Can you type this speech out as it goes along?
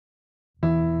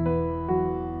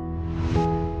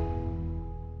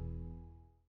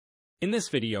In this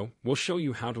video, we'll show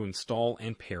you how to install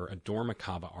and pair a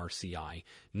dormakaba RCI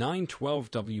 912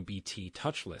 WBT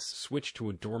Touchless switch to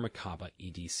a dormakaba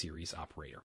ED series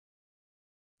operator.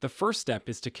 The first step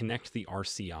is to connect the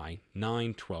RCI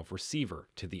 912 receiver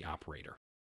to the operator.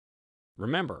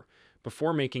 Remember,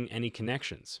 before making any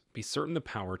connections, be certain the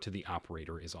power to the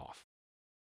operator is off.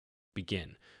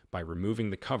 Begin by removing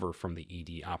the cover from the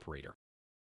ED operator.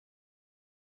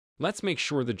 Let's make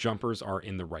sure the jumpers are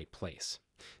in the right place.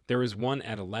 There is one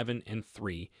at 11 and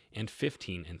 3 and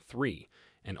 15 and 3,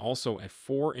 and also at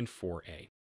 4 and 4A.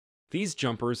 These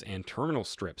jumpers and terminal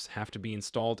strips have to be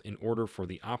installed in order for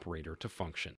the operator to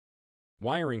function.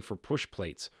 Wiring for push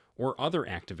plates or other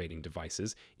activating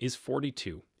devices is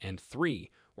 42 and 3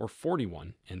 or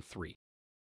 41 and 3.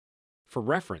 For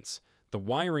reference, the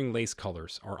wiring lace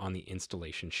colors are on the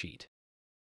installation sheet.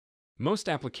 Most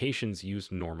applications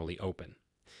use normally open.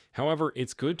 However,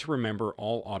 it's good to remember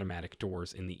all automatic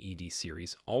doors in the ED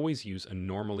series always use a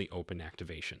normally open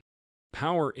activation.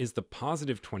 Power is the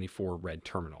positive 24 red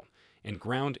terminal, and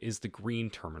ground is the green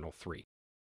terminal 3.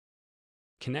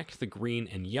 Connect the green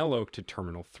and yellow to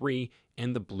terminal 3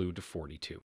 and the blue to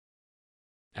 42.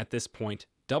 At this point,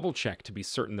 double-check to be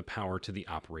certain the power to the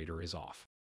operator is off.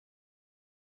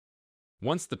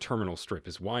 Once the terminal strip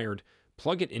is wired,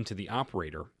 plug it into the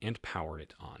operator and power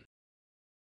it on.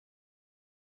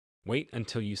 Wait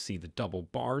until you see the double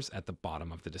bars at the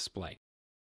bottom of the display.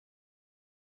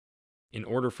 In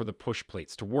order for the push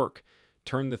plates to work,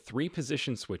 turn the 3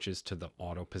 position switches to the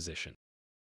auto position.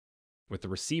 With the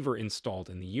receiver installed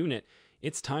in the unit,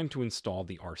 it's time to install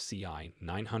the RCI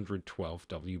 912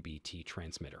 WBT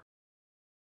transmitter.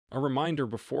 A reminder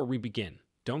before we begin,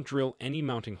 don't drill any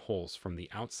mounting holes from the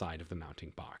outside of the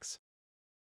mounting box.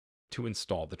 To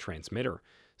install the transmitter,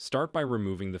 start by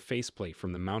removing the faceplate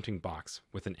from the mounting box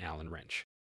with an Allen wrench.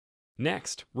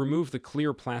 Next, remove the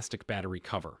clear plastic battery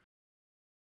cover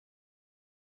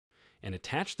and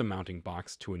attach the mounting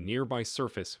box to a nearby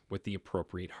surface with the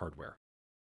appropriate hardware.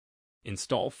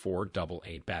 Install 4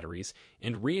 AA batteries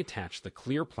and reattach the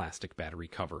clear plastic battery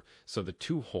cover so the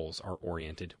 2 holes are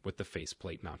oriented with the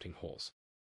faceplate mounting holes.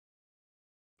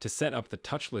 To set up the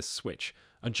touchless switch,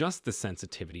 adjust the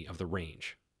sensitivity of the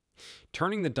range.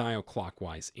 Turning the dial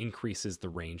clockwise increases the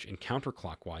range and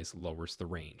counterclockwise lowers the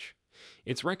range.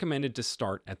 It's recommended to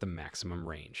start at the maximum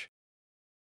range.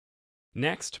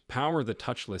 Next, power the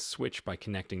touchless switch by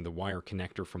connecting the wire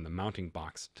connector from the mounting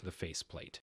box to the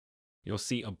faceplate. You'll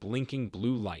see a blinking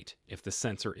blue light if the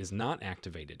sensor is not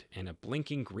activated and a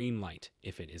blinking green light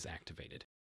if it is activated.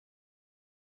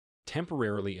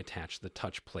 Temporarily attach the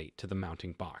touch plate to the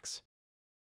mounting box.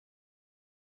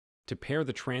 To pair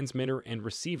the transmitter and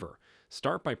receiver,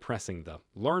 start by pressing the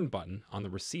Learn button on the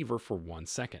receiver for 1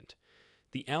 second.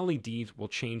 The LED will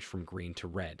change from green to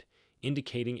red,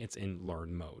 indicating it's in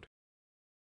Learn mode.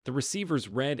 The receiver's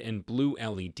red and blue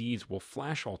LEDs will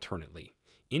flash alternately,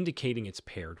 indicating it's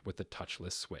paired with the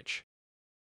touchless switch.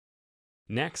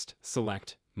 Next,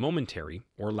 select Momentary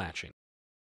or Latching.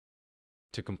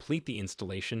 To complete the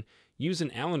installation, use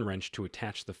an Allen wrench to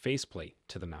attach the faceplate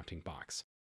to the mounting box.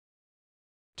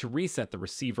 To reset the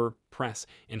receiver, press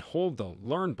and hold the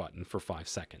Learn button for 5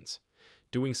 seconds.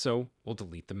 Doing so will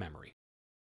delete the memory.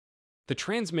 The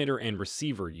transmitter and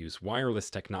receiver use wireless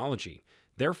technology,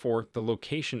 therefore the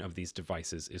location of these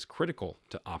devices is critical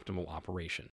to optimal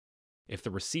operation. If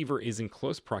the receiver is in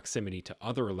close proximity to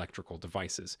other electrical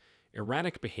devices,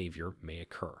 erratic behavior may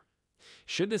occur.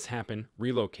 Should this happen,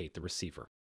 relocate the receiver.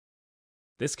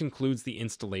 This concludes the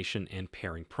installation and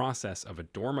pairing process of a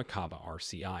dormakaba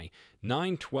RCI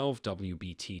 912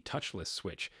 WBT Touchless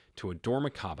switch to a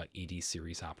dormakaba ED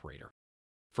series operator.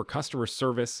 For customer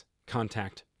service,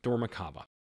 contact dormakaba.